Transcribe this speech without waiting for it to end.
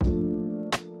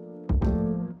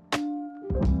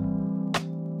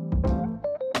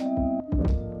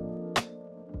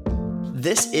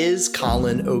This is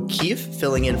Colin O'Keefe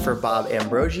filling in for Bob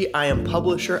Ambrogi. I am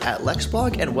publisher at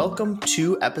LexBlog, and welcome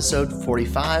to episode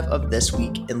 45 of This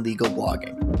Week in Legal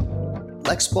Blogging.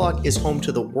 LexBlog is home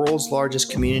to the world's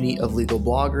largest community of legal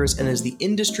bloggers and is the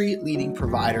industry-leading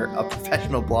provider of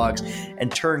professional blogs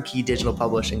and turnkey digital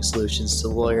publishing solutions to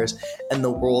lawyers and the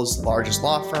world's largest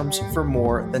law firms for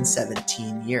more than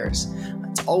 17 years.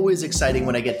 It's always exciting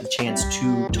when I get the chance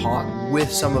to talk with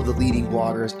some of the leading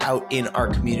bloggers out in our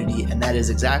community, and that is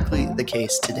exactly the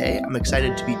case today. I'm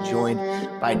excited to be joined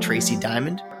by Tracy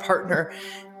Diamond, partner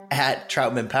at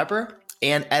Troutman Pepper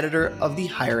and editor of the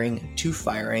Hiring to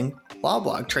Firing law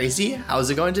blog. Tracy, how's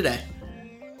it going today?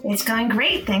 It's going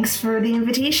great. Thanks for the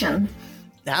invitation.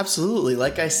 Absolutely.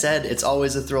 Like I said, it's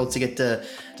always a thrill to get to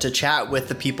chat with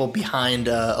the people behind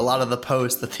a lot of the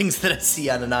posts, the things that I see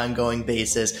on an ongoing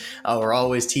basis. We're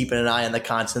always keeping an eye on the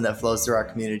content that flows through our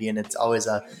community, and it's always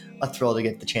a thrill to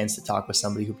get the chance to talk with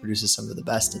somebody who produces some of the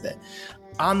best of it.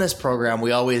 On this program,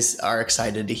 we always are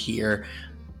excited to hear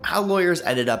how lawyers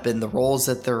ended up in the roles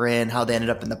that they're in, how they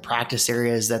ended up in the practice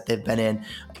areas that they've been in.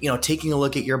 You know, taking a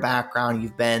look at your background,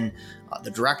 you've been the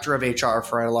director of HR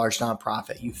for a large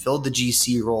nonprofit. You filled the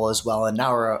GC role as well, and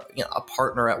now are a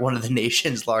partner at one of the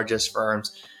nation's largest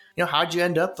firms. How'd you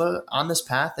end up on this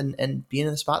path and being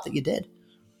in the spot that you did?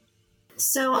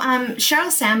 So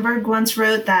Sheryl Sandberg once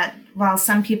wrote that while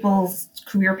some people's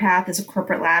career path is a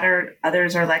corporate ladder,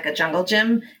 others are like a jungle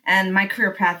gym. And my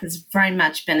career path has very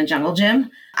much been a jungle gym.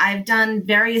 I've done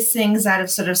various things that have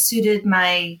sort of suited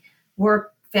my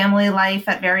work, family life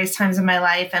at various times in my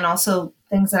life, and also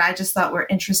things that I just thought were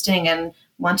interesting and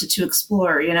wanted to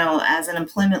explore. As an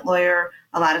employment lawyer,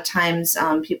 a lot of times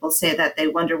people say that they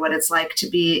wonder what it's like to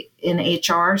be in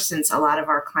HR, since a lot of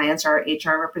our clients are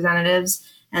HR representatives.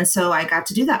 And so I got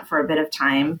to do that for a bit of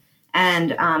time.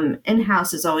 And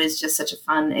in-house is always just such a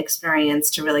fun experience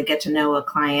to really get to know a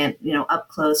client, up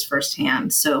close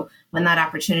firsthand. So when that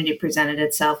opportunity presented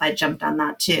itself, I jumped on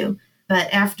that too.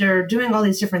 But after doing all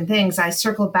these different things, I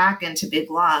circled back into big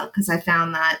law because I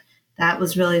found that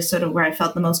was really sort of where I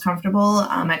felt the most comfortable.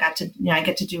 I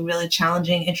get to do really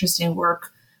challenging, interesting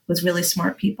work with really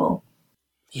smart people.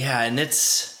 Yeah, and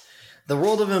it's the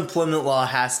world of employment law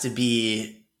has to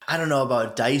be, I don't know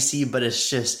about dicey, but it's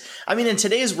just, in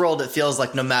today's world, it feels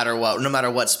like no matter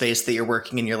what space that you're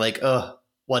working in, you're like, oh,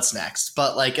 what's next?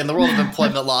 But like in the world of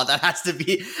employment law, that has to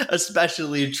be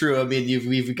especially true.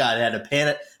 We've had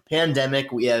a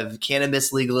pandemic, we have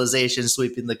cannabis legalization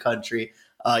sweeping the country.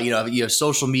 You have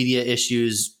social media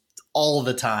issues all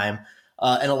the time,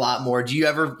 and a lot more. Do you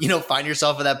ever, find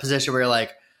yourself in that position where you're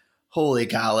like, holy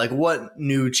cow, like what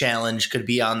new challenge could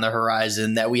be on the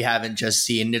horizon that we haven't just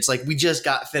seen? It's like we just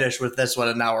got finished with this one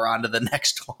and now we're on to the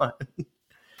next one.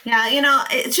 Yeah,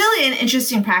 it's really an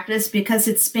interesting practice because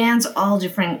it spans all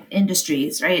different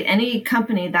industries, right? Any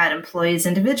company that employs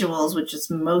individuals, which is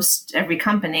most every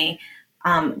company,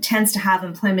 tends to have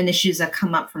employment issues that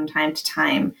come up from time to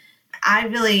time. I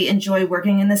really enjoy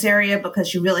working in this area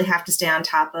because you really have to stay on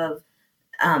top of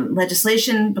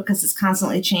legislation because it's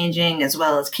constantly changing, as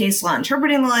well as case law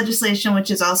interpreting the legislation, which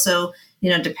is also,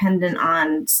 dependent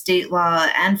on state law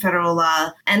and federal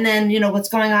law. And then, what's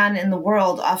going on in the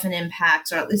world often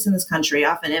impacts, or at least in this country,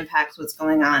 often impacts what's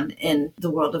going on in the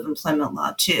world of employment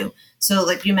law too. So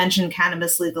like you mentioned,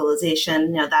 cannabis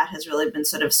legalization, that has really been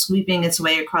sort of sweeping its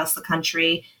way across the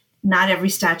country. Not every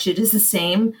statute is the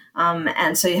same.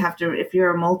 And so you have to, if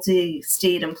you're a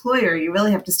multi-state employer, you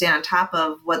really have to stay on top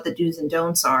of what the do's and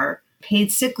don'ts are.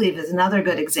 Paid sick leave is another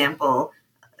good example.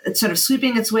 It's sort of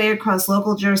sweeping its way across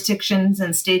local jurisdictions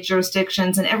and state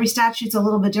jurisdictions, and every statute's a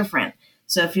little bit different.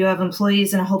 So if you have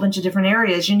employees in a whole bunch of different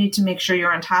areas, you need to make sure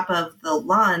you're on top of the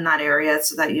law in that area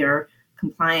so that you're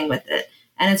complying with it.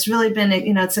 And it's really been,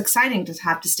 it's exciting to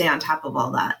have to stay on top of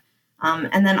all that.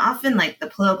 And then often like the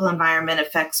political environment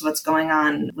affects what's going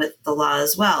on with the law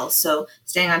as well. So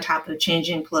staying on top of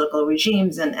changing political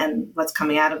regimes and what's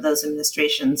coming out of those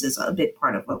administrations is a big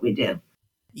part of what we do.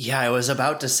 Yeah, I was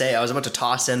about to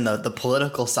toss in the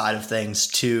political side of things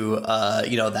to,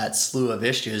 that slew of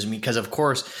issues, because of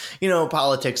course,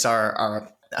 politics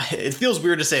are it feels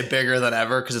weird to say bigger than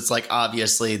ever because it's like,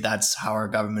 obviously that's how our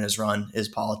government is run, is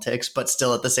politics. But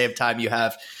still at the same time, you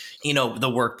have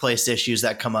the workplace issues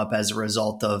that come up as a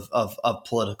result of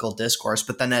political discourse.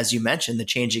 But then, as you mentioned, the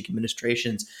changing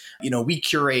administrations, we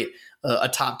curate a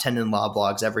top 10 in law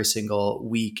blogs every single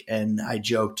week. And I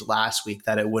joked last week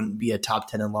that it wouldn't be a top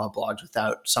 10 in law blogs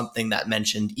without something that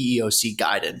mentioned EEOC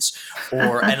guidance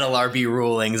or NLRB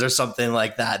rulings or something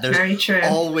like that. There's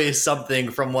always something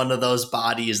from one of those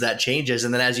bodies that changes.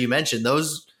 And then, as you mentioned,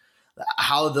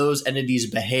 how those entities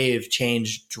behave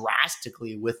changed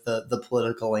drastically with the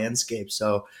political landscape.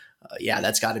 So yeah,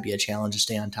 that's got to be a challenge to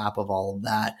stay on top of all of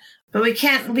that. But we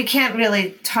can't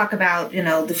really talk about,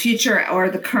 the future or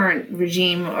the current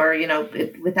regime or,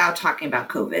 without talking about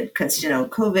COVID, because,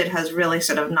 COVID has really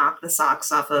sort of knocked the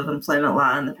socks off of employment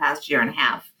law in the past year and a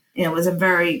half. It was a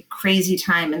very crazy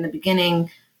time in the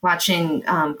beginning, watching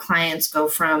clients go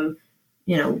from,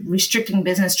 restricting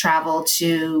business travel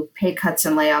to pay cuts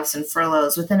and layoffs and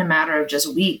furloughs within a matter of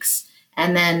just weeks.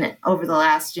 And then over the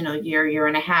last, year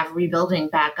and a half, rebuilding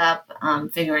back up,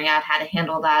 figuring out how to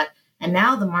handle that. And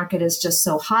now the market is just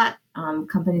so hot.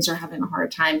 Companies are having a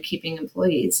hard time keeping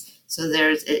employees. So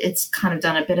it's kind of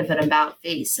done a bit of an about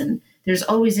face. And there's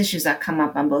always issues that come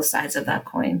up on both sides of that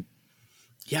coin.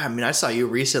 Yeah, I mean, I saw you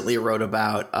recently wrote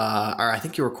about, or I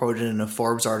think you were quoted in a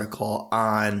Forbes article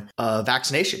on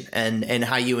vaccination and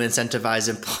how you incentivize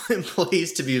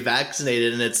employees to be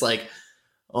vaccinated. And it's like,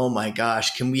 oh my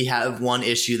gosh, can we have one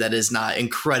issue that is not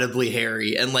incredibly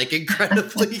hairy and like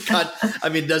incredibly,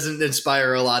 doesn't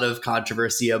inspire a lot of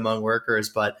controversy among workers,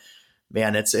 but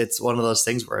man, it's one of those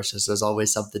things where it's just, there's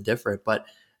always something different. But,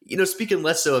 speaking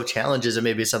less so of challenges and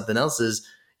maybe something else is,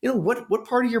 what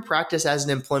part of your practice as an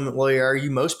employment lawyer are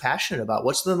you most passionate about?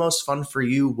 What's the most fun for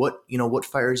you? What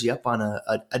fires you up on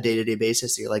a day-to-day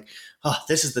basis? You're like, oh,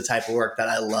 this is the type of work that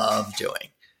I love doing.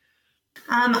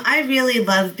 I really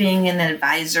love being an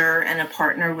advisor and a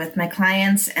partner with my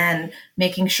clients and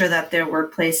making sure that their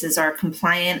workplaces are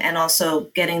compliant and also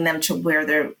getting them to where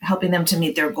they're helping them to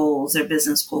meet their goals, their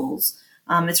business goals.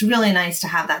 It's really nice to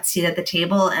have that seat at the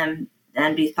table and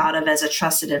be thought of as a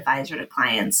trusted advisor to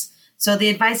clients. So the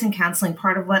advice and counseling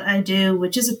part of what I do,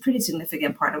 which is a pretty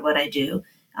significant part of what I do,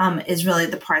 is really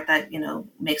the part that,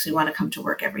 makes me want to come to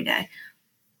work every day.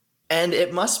 And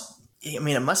it must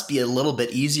be a little bit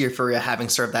easier for you having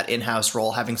served that in-house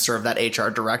role, having served that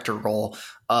HR director role.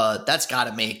 That's got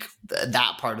to make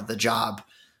that part of the job,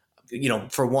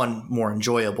 for one, more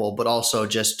enjoyable, but also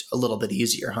just a little bit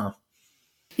easier, huh?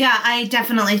 Yeah, I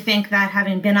definitely think that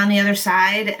having been on the other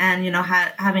side and,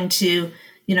 having to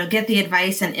get the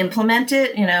advice and implement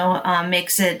it,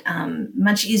 makes it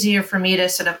much easier for me to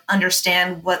sort of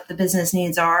understand what the business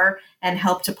needs are and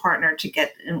help to partner to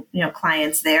get,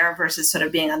 clients there versus sort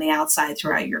of being on the outside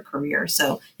throughout your career.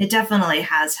 So it definitely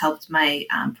has helped my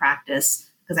practice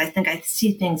because I think I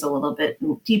see things a little bit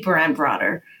deeper and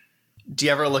broader. Do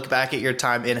you ever look back at your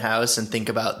time in-house and think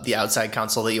about the outside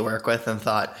counsel that you work with and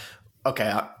thought,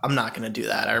 okay, I'm not going to do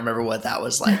that. I remember what that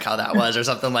was like, how that was, or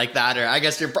something like that. Or I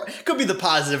guess could be the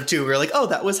positive too. We're like, oh,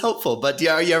 that was helpful. But do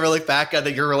you ever look back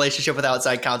at your relationship with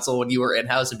outside counsel when you were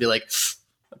in-house and be like,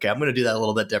 okay, I'm going to do that a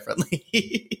little bit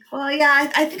differently? Well,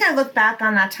 yeah, I think I look back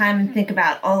on that time and think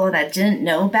about all that I didn't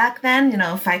know back then.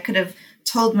 If I could have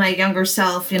told my younger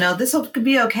self, this could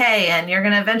be okay. And you're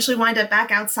going to eventually wind up back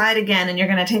outside again. And you're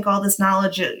going to take all this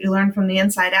knowledge you learned from the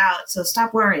inside out. So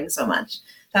stop worrying so much.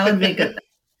 That would be good.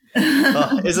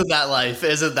 Oh, isn't that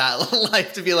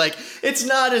life to be like, it's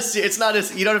not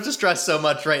as you don't have to stress so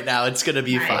much right now. It's going to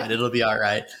be fine. It'll be all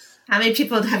right. How many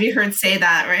people have you heard say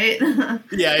that, right?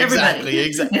 Yeah, exactly.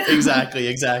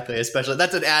 Exactly. Especially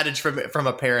that's an adage from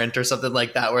a parent or something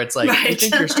like that, where it's like, right. You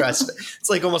think you're stressed. It's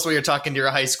like almost when you're talking to your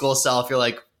high school self, you're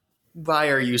like,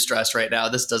 why are you stressed right now?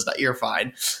 This does not, you're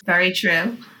fine. Very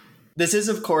true. This is,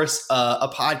 of course, a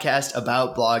podcast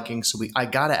about blogging. So I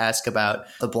got to ask about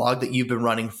the blog that you've been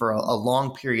running for a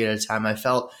long period of time. I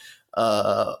felt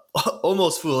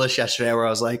almost foolish yesterday where I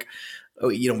was like, oh,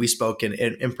 we spoke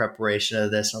in preparation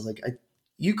of this. I was like,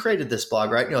 you created this blog,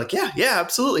 right? And you're like, yeah,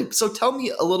 absolutely. So tell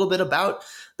me a little bit about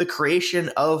the creation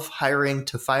of Hiring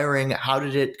to Firing. How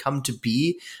did it come to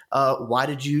be? Why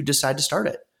did you decide to start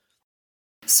it?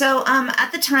 So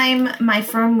at the time, my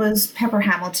firm was Pepper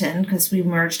Hamilton because we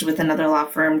merged with another law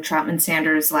firm, Troutman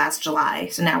Sanders, last July.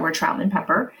 So now we're Troutman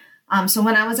Pepper. So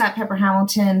when I was at Pepper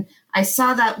Hamilton, I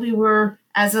saw that we were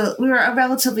a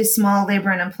relatively small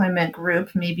labor and employment group,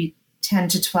 maybe 10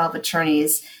 to 12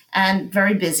 attorneys, and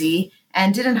very busy,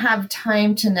 and didn't have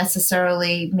time to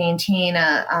necessarily maintain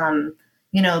a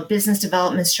business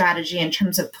development strategy in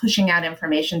terms of pushing out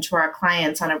information to our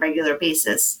clients on a regular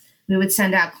basis. We would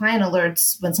send out client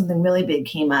alerts when something really big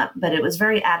came up, but it was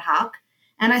very ad hoc.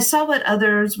 And I saw what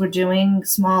others were doing,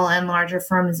 small and larger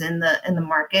firms in the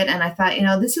market. And I thought,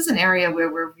 this is an area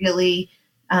where we're really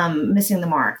missing the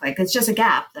mark. Like it's just a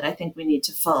gap that I think we need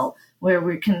to fill, where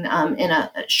we can, in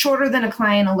a shorter than a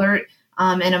client alert,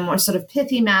 in a more sort of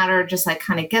pithy matter, just like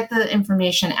kind of get the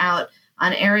information out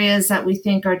on areas that we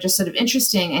think are just sort of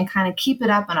interesting and kind of keep it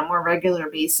up on a more regular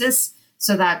basis,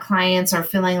 so that clients are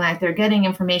feeling like they're getting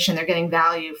information, they're getting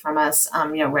value from us,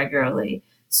 regularly.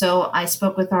 So I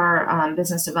spoke with our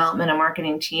business development and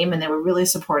marketing team, and they were really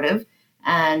supportive.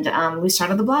 And we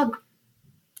started the blog.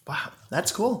 Wow,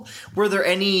 that's cool. Were there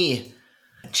any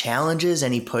challenges,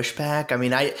 any pushback? I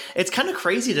mean, it's kind of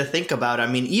crazy to think about. I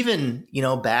mean, even,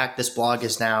 back, this blog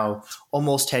is now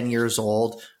almost 10 years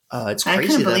old. It's crazy. I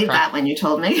couldn't believe that when you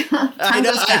told me. I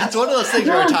know. It's one of those things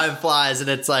where time flies and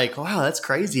it's like, wow, that's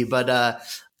crazy. But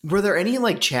were there any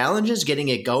challenges getting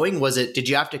it going? Did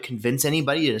you have to convince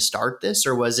anybody to start this,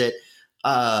 or was it,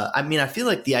 I feel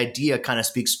like the idea kind of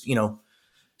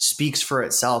speaks for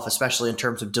itself, especially in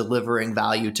terms of delivering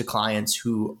value to clients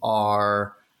who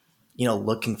are,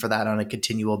 looking for that on a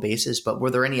continual basis. But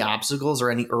were there any obstacles or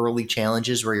any early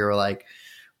challenges where you're like,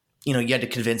 you had to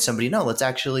convince somebody, no, let's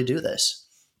actually do this?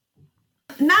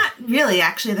 Not really,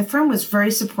 actually. The firm was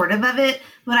very supportive of it.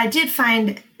 What I did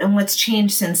find, and what's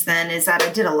changed since then, is that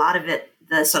I did a lot of it,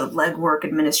 the sort of legwork,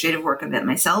 administrative work of it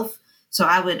myself. So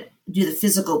I would do the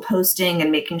physical posting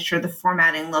and making sure the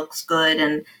formatting looks good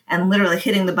and literally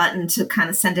hitting the button to kind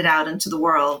of send it out into the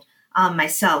world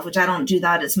myself, which I don't do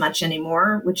that as much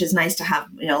anymore, which is nice to have,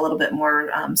 a little bit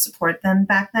more support than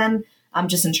back then,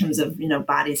 just in terms of,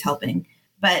 bodies helping.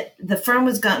 But the firm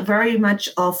was very much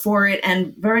all for it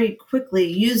and very quickly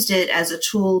used it as a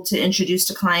tool to introduce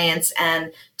to clients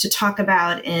and to talk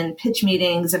about in pitch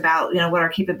meetings about, what our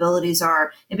capabilities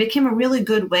are. It became a really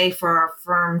good way for our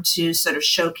firm to sort of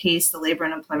showcase the labor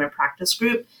and employment practice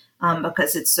group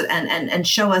because it's and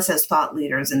show us as thought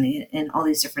leaders in all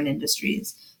these different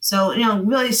industries. So,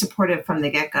 really supportive from the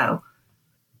get-go.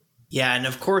 Yeah, and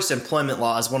of course, employment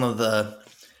law is one of the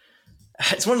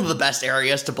best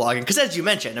areas to blog in, because as you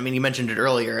mentioned, you mentioned it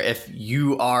earlier, if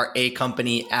you are a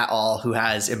company at all who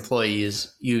has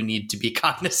employees, you need to be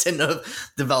cognizant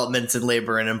of developments in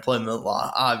labor and employment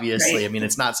law, obviously. Right.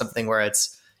 It's not something where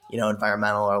it's,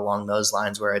 environmental or along those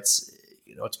lines where it's,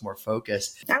 it's more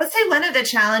focused. I would say one of the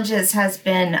challenges has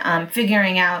been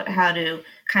figuring out how to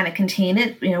kind of contain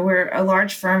it. We're a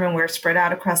large firm and we're spread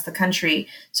out across the country.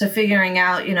 So figuring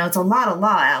out, it's a lot of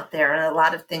law out there and a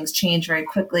lot of things change very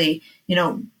quickly,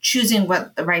 choosing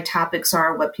what the right topics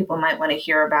are, what people might want to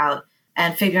hear about,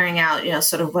 and figuring out,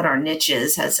 sort of what our niche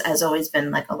is has always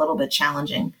been a little bit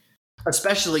challenging.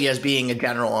 Especially as being a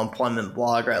general employment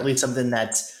blog, or at least something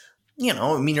that's,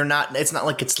 it's not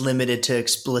like it's limited to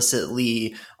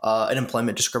explicitly an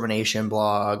employment discrimination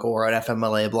blog or an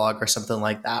FMLA blog or something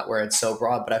like that where it's so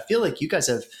broad. But I feel like you guys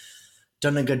have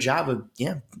done a good job of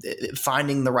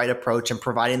finding the right approach and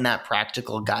providing that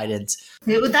practical guidance.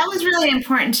 That was really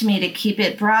important to me to keep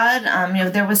it broad.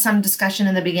 There was some discussion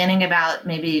in the beginning about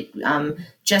maybe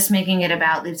just making it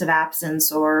about leaves of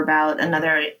absence or about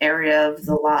another area of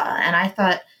the law. And I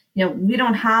thought, we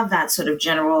don't have that sort of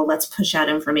general, let's push out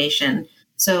information.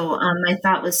 So my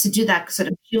thought was to do that sort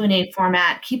of Q&A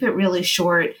format, keep it really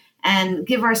short, and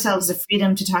give ourselves the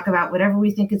freedom to talk about whatever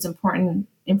we think is important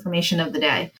information of the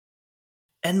day.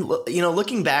 And,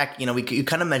 looking back, you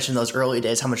kind of mentioned those early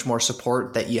days, how much more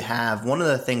support that you have. One of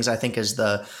the things I think is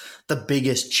the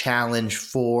biggest challenge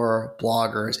for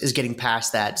bloggers is getting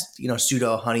past that,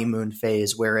 pseudo honeymoon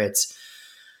phase where it's,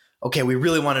 okay, we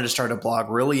really wanted to start a blog,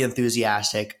 really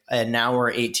enthusiastic, and now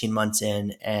we're 18 months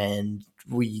in and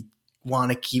we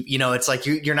want to keep, it's like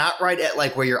you're not right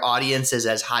at where your audience is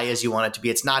as high as you want it to be.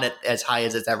 It's not as high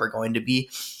as it's ever going to be.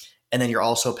 And then you're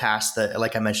also past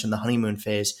like I mentioned, the honeymoon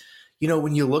phase.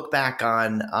 When you look back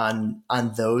on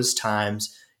those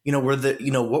times, what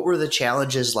were the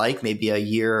challenges like maybe a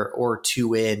year or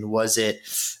two in? Was it,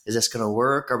 is this going to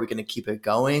work? Are we going to keep it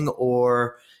going?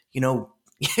 Or,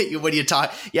 when you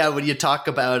talk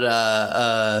about,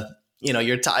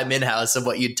 your time in-house and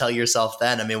what you'd tell yourself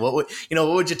then, what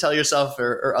would you tell yourself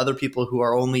or other people who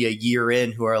are only a year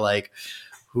in who are like,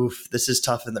 oof, this is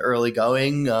tough in the early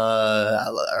going.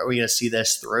 Are we going to see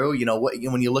this through?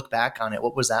 When you look back on it,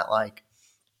 what was that like?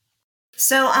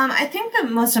 So I think the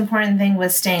most important thing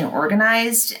was staying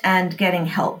organized and getting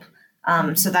help.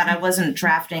 So that I wasn't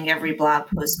drafting every blog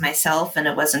post myself and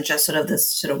it wasn't just sort of this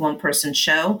sort of one person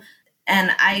show.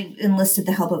 And I enlisted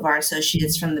the help of our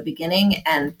associates from the beginning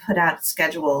and put out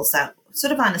schedules that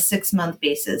sort of on a 6-month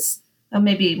basis, or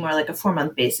maybe more like a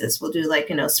 4-month basis. We'll do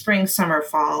spring, summer,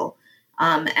 fall,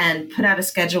 and put out a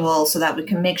schedule so that we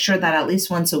can make sure that at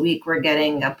least once a week we're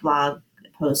getting a blog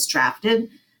post drafted.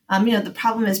 The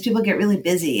problem is people get really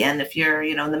busy. And if you're,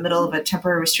 in the middle of a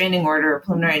temporary restraining order or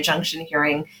preliminary injunction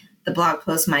hearing, the blog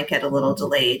post might get a little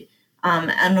delayed.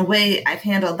 And the way I've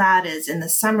handled that is in the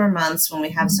summer months when we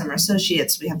have summer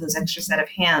associates, we have those extra set of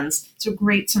hands. It's a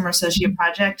great summer associate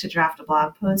project to draft a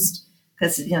blog post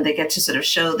because, they get to sort of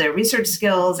show their research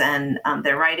skills and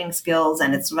their writing skills.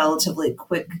 And it's a relatively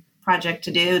quick project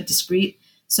to do, discreet.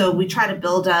 So we try to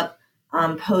build up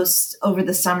posts over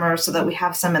the summer so that we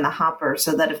have some in the hopper,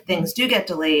 so that if things do get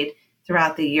delayed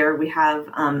throughout the year, we have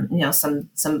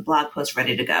some blog posts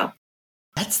ready to go.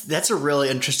 That's a really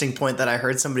interesting point that I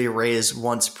heard somebody raise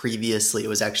once previously. It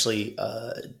was actually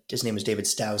his name was David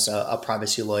Staus, a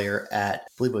privacy lawyer at, I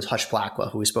believe it was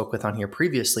HushBlackwell, who we spoke with on here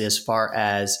previously, as far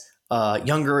as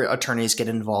younger attorneys get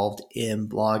involved in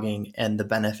blogging and the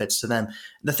benefits to them.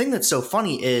 The thing that's so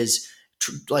funny is,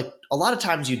 like, a lot of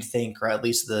times you'd think, or at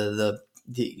least a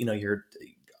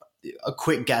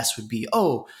quick guess would be,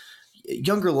 oh,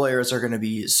 younger lawyers are going to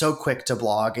be so quick to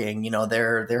blogging.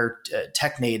 They're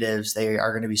tech natives. They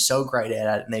are going to be so great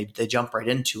at it, and they jump right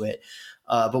into it.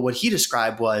 But what he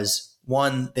described was,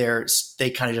 one, they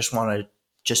kind of just want to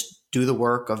just do the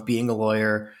work of being a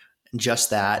lawyer, and just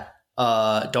that.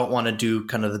 Don't want to do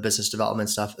kind of the business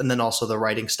development stuff. And then also the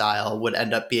writing style would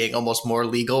end up being almost more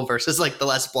legal versus like the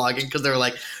less blogging, because they're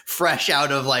like fresh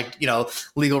out of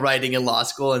legal writing in law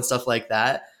school and stuff like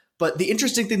that. But the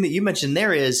interesting thing that you mentioned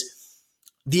there is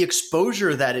the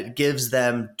exposure that it gives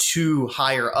them to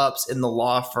higher ups in the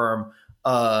law firm.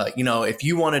 If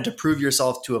you wanted to prove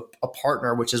yourself to a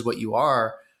partner, which is what you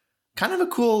are, kind of a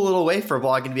cool little way for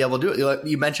blogging to be able to do it.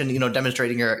 You mentioned,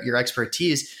 demonstrating your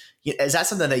expertise. Is that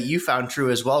something that you found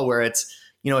true as well, where it's,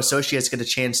 associates get a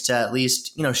chance to at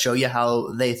least, show you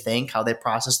how they think, how they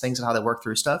process things, and how they work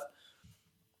through stuff?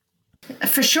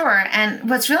 For sure. And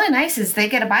what's really nice is they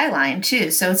get a byline too.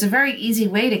 So it's a very easy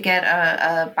way to get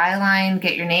a byline,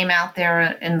 get your name out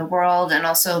there in the world, and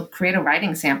also create a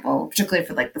writing sample, particularly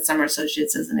for like the summer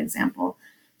associates as an example.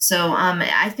 So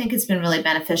I think it's been really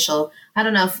beneficial. I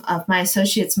don't know if my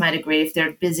associates might agree if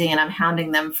they're busy and I'm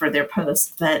hounding them for their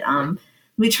posts, but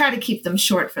we try to keep them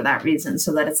short for that reason,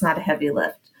 so that it's not a heavy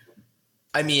lift.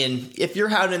 I mean, if you're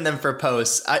hounding them for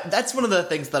posts, that's one of the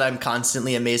things that I'm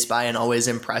constantly amazed by and always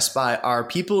impressed by, are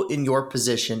people in your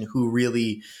position who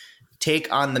really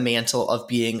take on the mantle of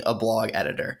being a blog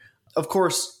editor. Of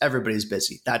course, everybody's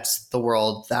busy. That's the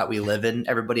world that we live in.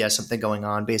 Everybody has something going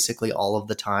on basically all of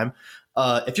the time.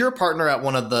 If you're a partner at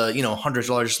one of the hundreds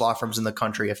of largest law firms in the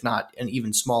country, if not an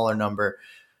even smaller number,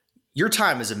 your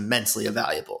time is immensely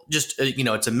valuable. Just,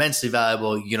 it's immensely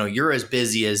valuable. You're as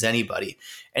busy as anybody,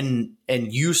 and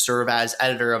you serve as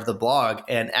editor of the blog.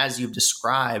 And as you've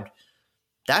described,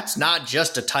 that's not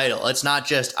just a title. It's not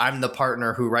just, I'm the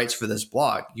partner who writes for this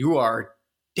blog. You are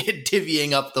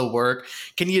divvying up the work.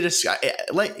 Can you describe,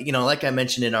 like I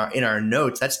mentioned in our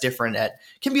notes, that's different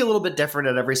can be a little bit different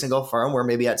at every single firm, where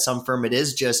maybe at some firm it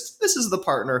is just, this is the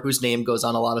partner whose name goes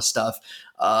on a lot of stuff.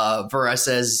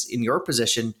 Versus in your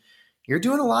position, you're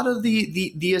doing a lot of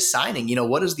the assigning.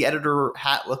 What does the editor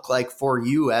hat look like for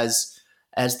you as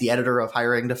the editor of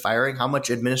hiring to firing? How much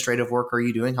administrative work are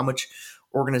you doing? How much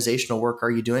organizational work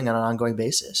are you doing on an ongoing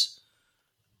basis?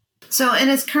 So in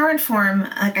its current form,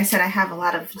 like I said, I have a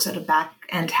lot of sort of back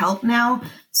end help now.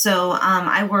 So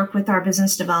I work with our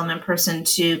business development person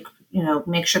to,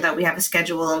 make sure that we have a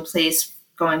schedule in place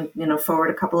going,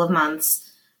 forward a couple of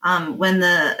months. When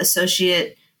the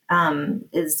associate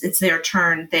it's their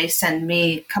turn, they send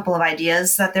me a couple of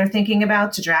ideas that they're thinking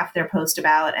about to draft their post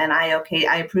about, and I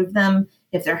approve them.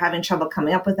 If they're having trouble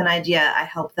coming up with an idea, I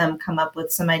help them come up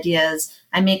with some ideas.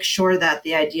 I make sure that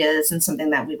the idea isn't something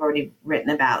that we've already written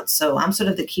about. So I'm sort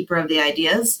of the keeper of the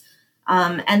ideas.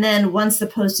 And then once the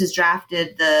post is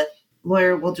drafted, the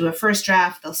lawyer will do a first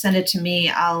draft. They'll send it to me.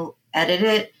 I'll edit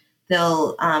it.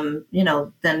 They'll,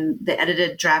 then the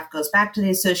edited draft goes back to the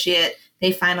associate.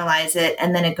 They finalize it,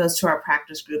 and then it goes to our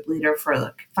practice group leader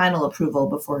for final approval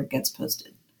before it gets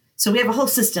posted. So we have a whole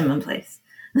system in place.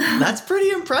 That's pretty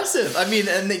impressive. I mean,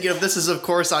 and this is, of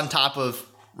course, on top of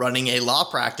running a law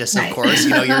practice, of course,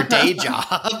 your day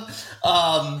job.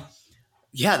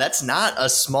 Yeah, that's not a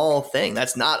small thing.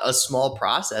 That's not a small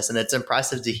process. And it's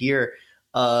impressive to hear,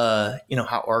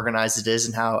 how organized it is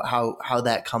and how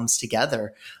that comes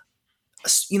together.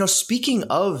 Speaking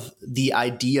of the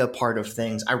idea part of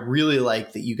things, I really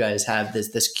like that you guys have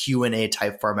this Q&A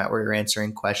type format where you're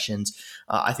answering questions.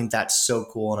 I think that's so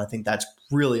cool. And I think that's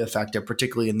really effective,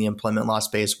 particularly in the employment law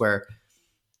space, where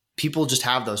people just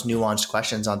have those nuanced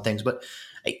questions on things. But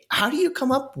how do you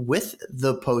come up with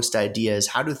the post ideas?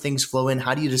 How do things flow in?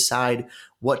 How do you decide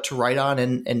what to write on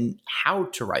and how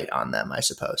to write on them, I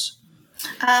suppose?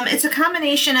 It's a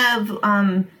combination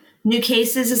of new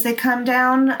cases as they come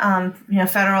down,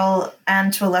 federal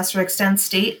and to a lesser extent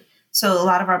state. So a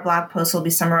lot of our blog posts will be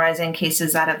summarizing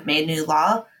cases that have made new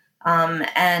law,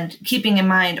 and keeping in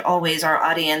mind always our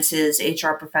audience is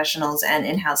HR professionals and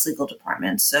in-house legal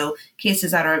departments. So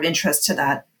cases that are of interest to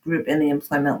that group in the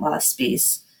employment law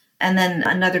space. And then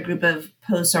another group of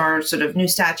posts are sort of new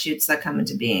statutes that come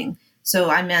into being. So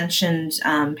I mentioned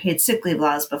paid sick leave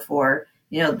laws before.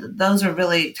 Those are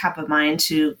really top of mind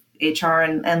to HR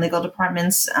and legal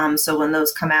departments. So when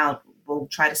those come out, we'll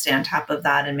try to stay on top of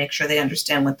that and make sure they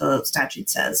understand what the statute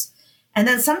says. And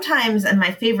then sometimes, and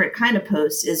my favorite kind of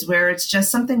post is where it's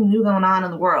just something new going on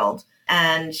in the world.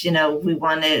 And, we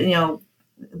wanted,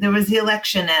 there was the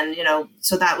election and,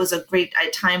 so that was a great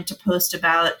time to post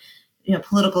about,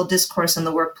 political discourse in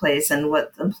the workplace and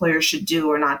what employers should do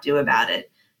or not do about it.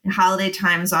 In holiday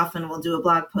times, often we'll do a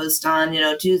blog post on,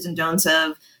 do's and don'ts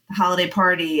of the holiday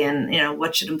party and,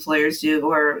 what should employers do,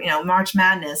 or, March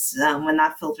Madness when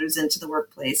that filters into the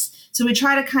workplace. So we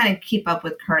try to kind of keep up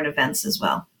with current events as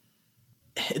well.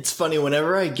 It's funny,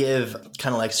 whenever I give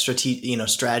kind of like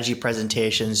strategy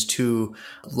presentations to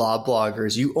law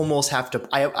bloggers, you almost have to,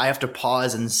 I have to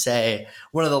pause and say,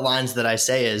 one of the lines that I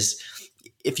say is,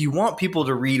 if you want people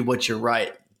to read what you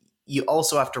write, you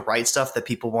also have to write stuff that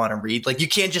people want to read. Like, you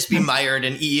can't just be mired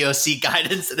in EEOC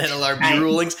guidance and NLRB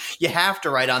rulings. You have to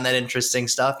write on that interesting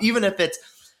stuff, even if it's,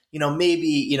 maybe,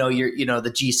 you're,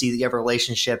 the GC that you have a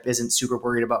relationship isn't super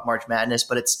worried about March Madness,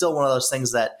 but it's still one of those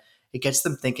things that it gets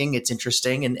them thinking, it's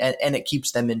interesting, and it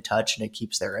keeps them in touch and it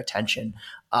keeps their attention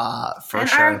for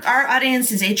sure. Our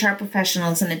audience is HR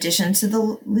professionals in addition to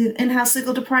the in-house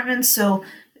legal departments. So,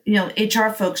 HR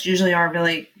folks usually are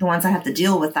really the ones that have to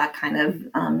deal with that kind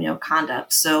of,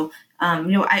 conduct. So,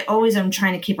 I always am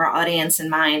trying to keep our audience in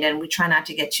mind, and we try not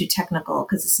to get too technical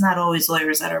because it's not always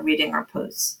lawyers that are reading our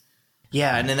posts.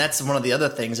 Yeah. And then that's one of the other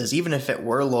things is, even if it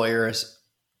were lawyers,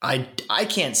 I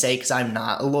can't say because I'm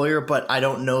not a lawyer, but I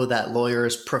don't know that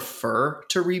lawyers prefer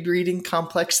to read reading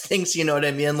complex things. You know what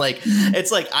I mean? Like,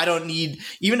 it's like, I don't need,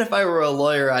 even if I were a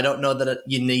lawyer, I don't know that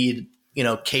you need,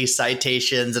 case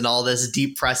citations and all this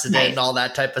deep precedent and all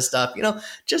that type of stuff.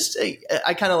 Just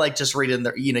I kind of like just reading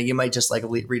the, you might just like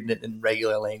reading it in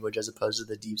regular language as opposed to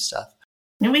the deep stuff.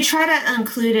 And we try to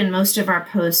include in most of our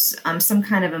posts some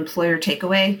kind of employer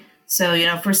takeaway. So,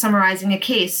 if we're summarizing a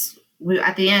case,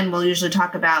 at the end, we'll usually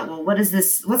talk about, well, what's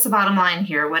the bottom line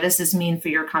here? What does this mean for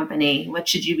your company? What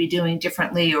should you be doing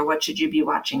differently, or what should you be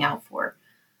watching out for?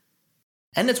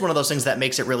 And it's one of those things that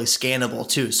makes it really scannable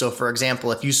too. So for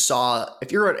example, if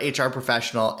you're an HR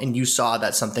professional and you saw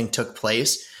that something took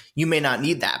place, you may not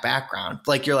need that background.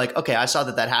 Like, you're like, okay, I saw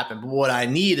that happened, but what I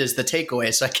need is the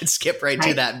takeaway. So I can skip right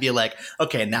to that and be like,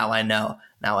 okay, now I know.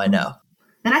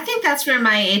 And I think that's where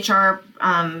my HR,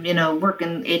 work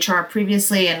in HR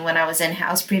previously and when I was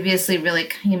in-house previously really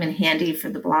came in handy for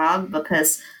the blog,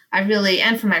 because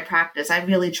and for my practice, I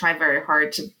really try very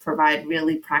hard to provide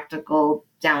really practical,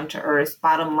 down-to-earth,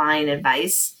 bottom-line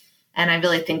advice. And I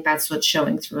really think that's what's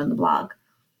showing through in the blog.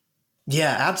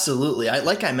 Yeah, absolutely.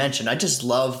 Like I mentioned, I just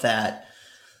love that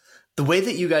the way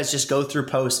that you guys just go through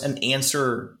posts and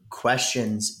answer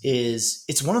questions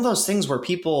it's one of those things where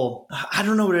people, I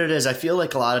don't know what it is. I feel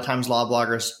like a lot of times law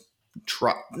bloggers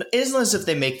it isn't as if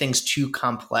they make things too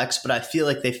complex, but I feel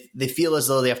like they feel as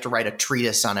though they have to write a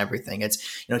treatise on everything.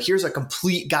 It's, here's a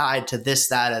complete guide to this,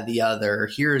 that, or the other.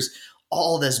 Here's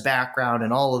all this background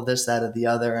and all of this, that, or the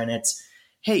other. And it's,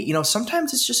 hey,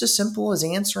 sometimes it's just as simple as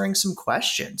answering some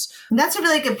questions. That's a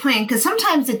really good point, because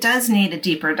sometimes it does need a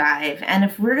deeper dive. And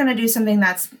if we're going to do something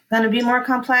that's going to be more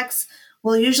complex,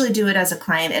 we'll usually do it as a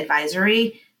client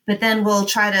advisory, but then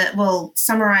we'll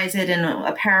summarize it in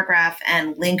a paragraph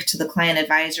and link to the client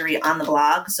advisory on the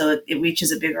blog so it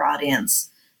reaches a bigger audience.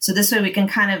 So this way we can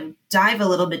kind of dive a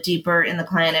little bit deeper in the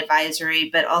client advisory,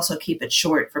 but also keep it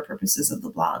short for purposes of the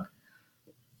blog.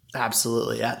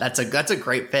 Absolutely. Yeah, that's a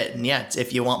great fit. And yeah,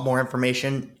 if you want more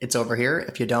information, it's over here.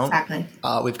 If you don't, exactly.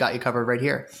 We've got you covered right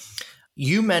here.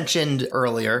 You mentioned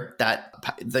earlier that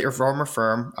your former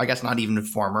firm, I guess not even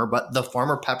former, but the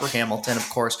former Pepper Hamilton, of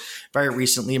course, very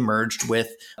recently merged with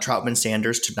Troutman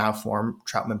Sanders to now form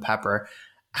Troutman Pepper.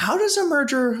 How does a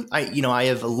merger, I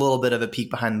have a little bit of a peek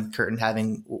behind the curtain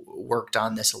having worked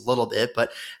on this a little bit,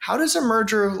 but how does a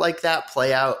merger like that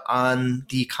play out on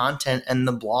the content and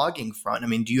the blogging front? I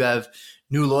mean, do you have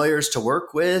new lawyers to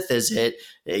work with? Is it,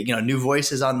 new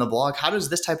voices on the blog? How does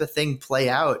this type of thing play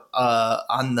out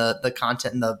on the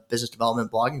content and the business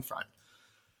development blogging front?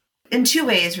 In two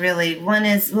ways, really. One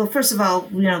is, well, first of all,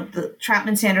 the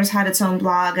Troutman Sanders had its own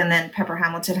blog, and then Pepper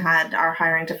Hamilton had our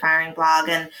Hiring to Firing blog,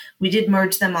 and we did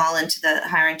merge them all into the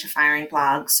Hiring to Firing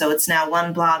blog. So it's now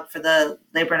one blog for the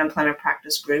Labor and Employment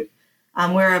Practice Group.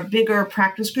 We're a bigger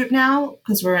practice group now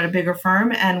because we're at a bigger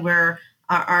firm, and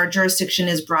our jurisdiction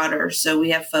is broader. So we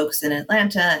have folks in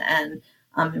Atlanta and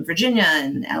in Virginia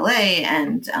and LA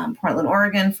and Portland,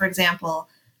 Oregon, for example.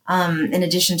 in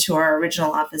addition to our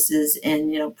original offices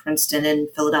in, Princeton and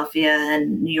Philadelphia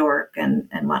and New York and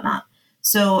whatnot.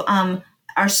 So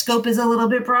our scope is a little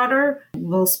bit broader.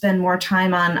 We'll spend more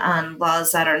time on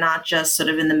laws that are not just sort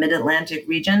of in the Mid-Atlantic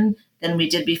region than we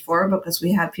did before, because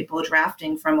we have people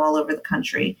drafting from all over the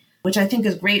country, which I think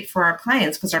is great for our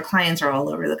clients because our clients are all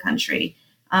over the country.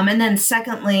 And then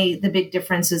secondly, the big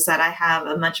difference is that I have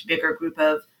a much bigger group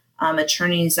of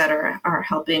attorneys that are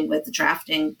helping with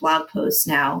drafting blog posts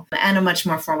now, and a much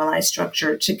more formalized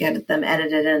structure to get them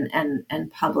edited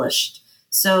and published.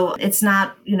 So it's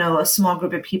not, a small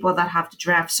group of people that have to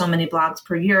draft so many blogs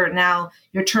per year. Now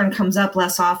your turn comes up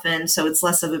less often. So it's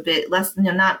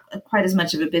not quite as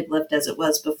much of a big lift as it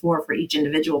was before for each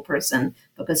individual person,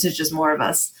 because there's just more of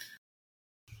us.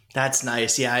 That's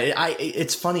nice. Yeah,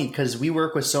 it's funny because we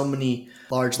work with so many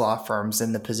large law firms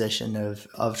in the position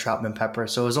of Troutman Pepper.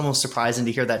 So it was almost surprising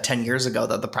to hear that 10 years ago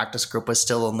that the practice group was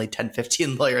still only 10,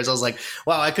 15 lawyers. I was like,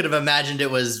 wow, I could have imagined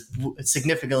it was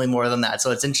significantly more than that.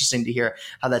 So it's interesting to hear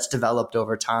how that's developed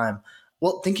over time.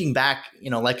 Well, thinking back,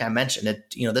 like I mentioned,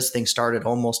 this thing started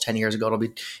almost 10 years ago.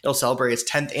 It'll celebrate its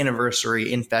 10th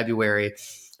anniversary in February.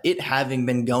 It having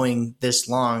been going this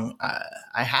long,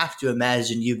 I have to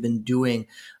imagine you've been doing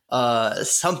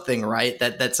something, right?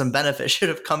 That some benefit should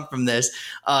have come from this.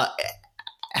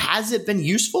 Has it been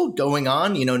useful going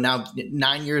on? Now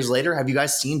 9 years later, have you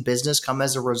guys seen business come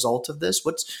as a result of this?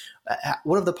 What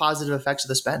have the positive effects of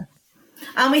this been?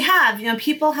 We have,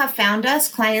 people have found us,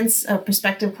 clients,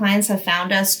 prospective clients have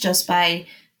found us just by,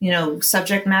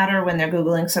 subject matter when they're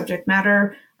Googling subject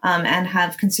matter, and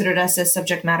have considered us as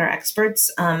subject matter experts.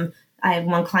 I have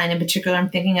one client in particular I'm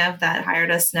thinking of that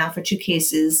hired us now for 2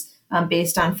 cases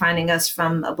based on finding us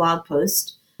from a blog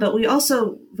post. But we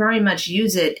also very much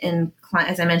use it in,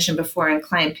 as I mentioned before, in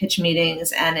client pitch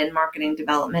meetings and in marketing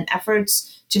development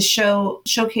efforts to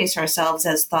showcase ourselves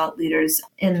as thought leaders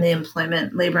in the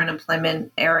labor and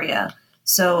employment area.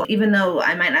 So even though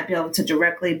I might not be able to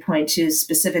directly point to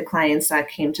specific clients that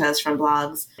came to us from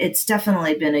blogs, it's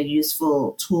definitely been a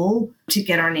useful tool to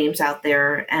get our names out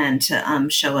there and to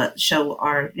show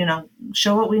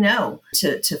what we know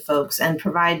to folks and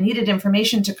provide needed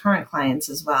information to current clients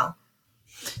as well.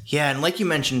 Yeah, and like you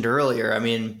mentioned earlier,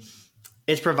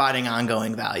 it's providing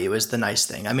ongoing value is the nice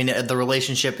thing. The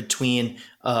relationship between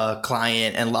a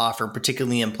client and law firm,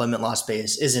 particularly employment law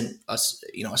space, isn't a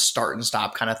start and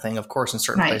stop kind of thing. Of course, in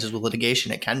certain places with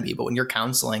litigation, it can be. But when you're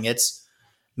counseling, it's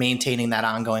maintaining that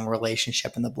ongoing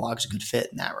relationship, and the blog's a good fit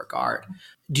in that regard.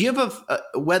 Do you have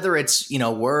whether it's,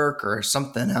 work or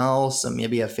something else,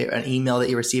 maybe an email that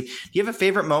you received, do you have a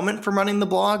favorite moment from running the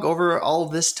blog over all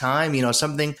this time?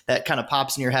 Something that kind of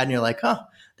pops in your head and you're like, oh,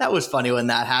 that was funny when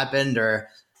that happened, or,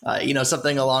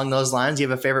 something along those lines. Do you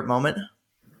have a favorite moment?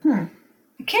 I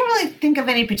can't really think of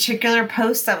any particular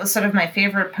post that was sort of my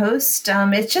favorite post.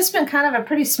 It's just been kind of a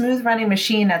pretty smooth running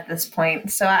machine at this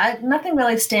point. So nothing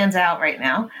really stands out right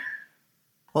now.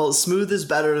 Well, smooth is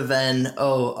better than,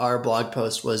 our blog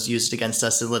post was used against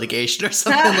us in litigation or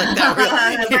something like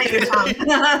that. Bite your tongue.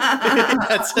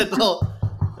 That's it.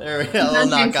 There we go. A little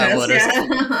knock on wood.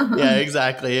 Yeah,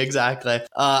 exactly.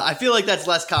 I feel like that's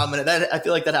less common. I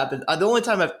feel like that happened. The only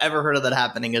time I've ever heard of that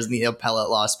happening is in the appellate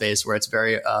law space, where it's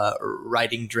very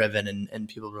writing driven and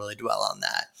people really dwell on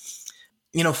that.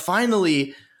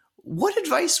 Finally, what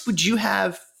advice would you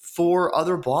have for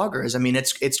other bloggers?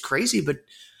 It's crazy, but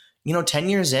 10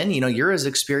 years in, you're as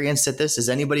experienced at this as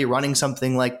anybody running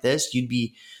something like this.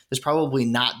 There's probably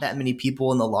not that many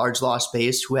people in the large law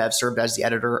space who have served as the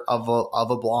editor of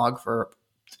a blog for,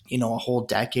 a whole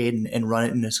decade and run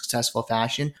it in a successful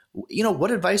fashion.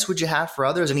 What advice would you have for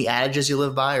others? Any adages you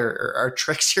live by or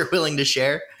tricks you're willing to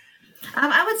share?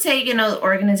 I would say,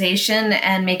 organization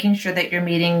and making sure that you're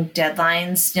meeting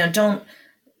deadlines.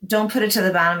 Don't put it to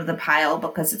the bottom of the pile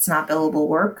because it's not billable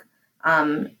work.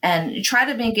 And try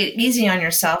to make it easy on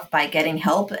yourself by getting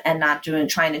help and not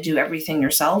trying to do everything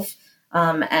yourself.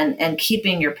 And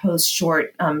keeping your posts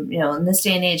short. In this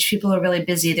day and age, people are really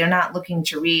busy. They're not looking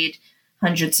to read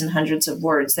hundreds and hundreds of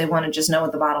words. They want to just know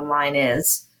what the bottom line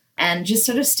is. And just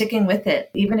sort of sticking with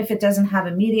it, even if it doesn't have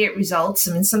immediate results.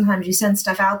 Sometimes you send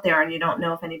stuff out there and you don't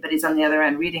know if anybody's on the other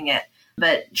end reading it.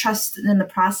 But trust in the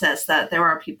process that there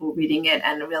are people reading it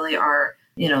and really are,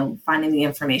 finding the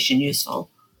information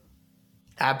useful.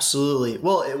 Absolutely.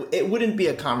 Well, it wouldn't be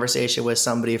a conversation with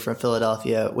somebody from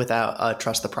Philadelphia without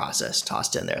trust the process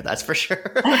tossed in there. That's for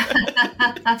sure. But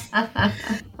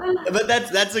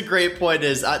that's a great point.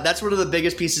 That's one of the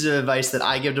biggest pieces of advice that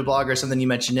I give to bloggers. Something you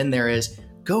mentioned in there is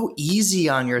go easy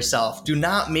on yourself. Do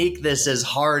not make this as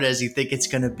hard as you think it's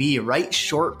going to be. Write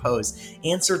short posts,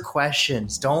 answer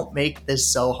questions. Don't make this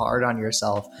so hard on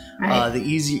yourself. Right. The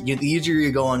easier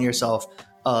you go on yourself,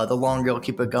 the longer you'll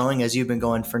keep it going, as you've been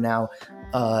going for now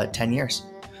 10 years.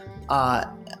 I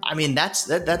mean,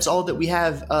 that's all that we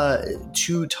have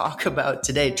to talk about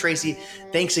today. Tracy,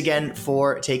 thanks again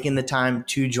for taking the time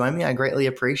to join me. I greatly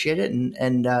appreciate it,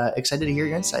 and excited to hear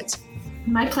your insights.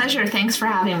 My pleasure. Thanks for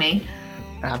having me.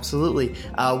 Absolutely.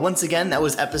 Once again, that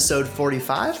was episode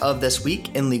 45 of This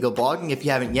Week in Legal Blogging. If you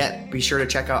haven't yet, be sure to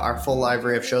check out our full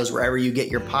library of shows wherever you get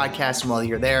your podcasts. And while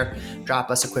you're there,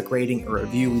 drop us a quick rating or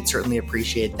review. We'd certainly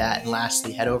appreciate that. And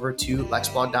lastly, head over to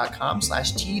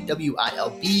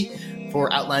lexblog.com/TWILB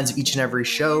for outlines of each and every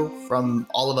show from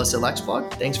all of us at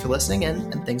LexBlog. Thanks for listening,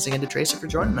 and thanks again to Tracy for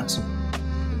joining us.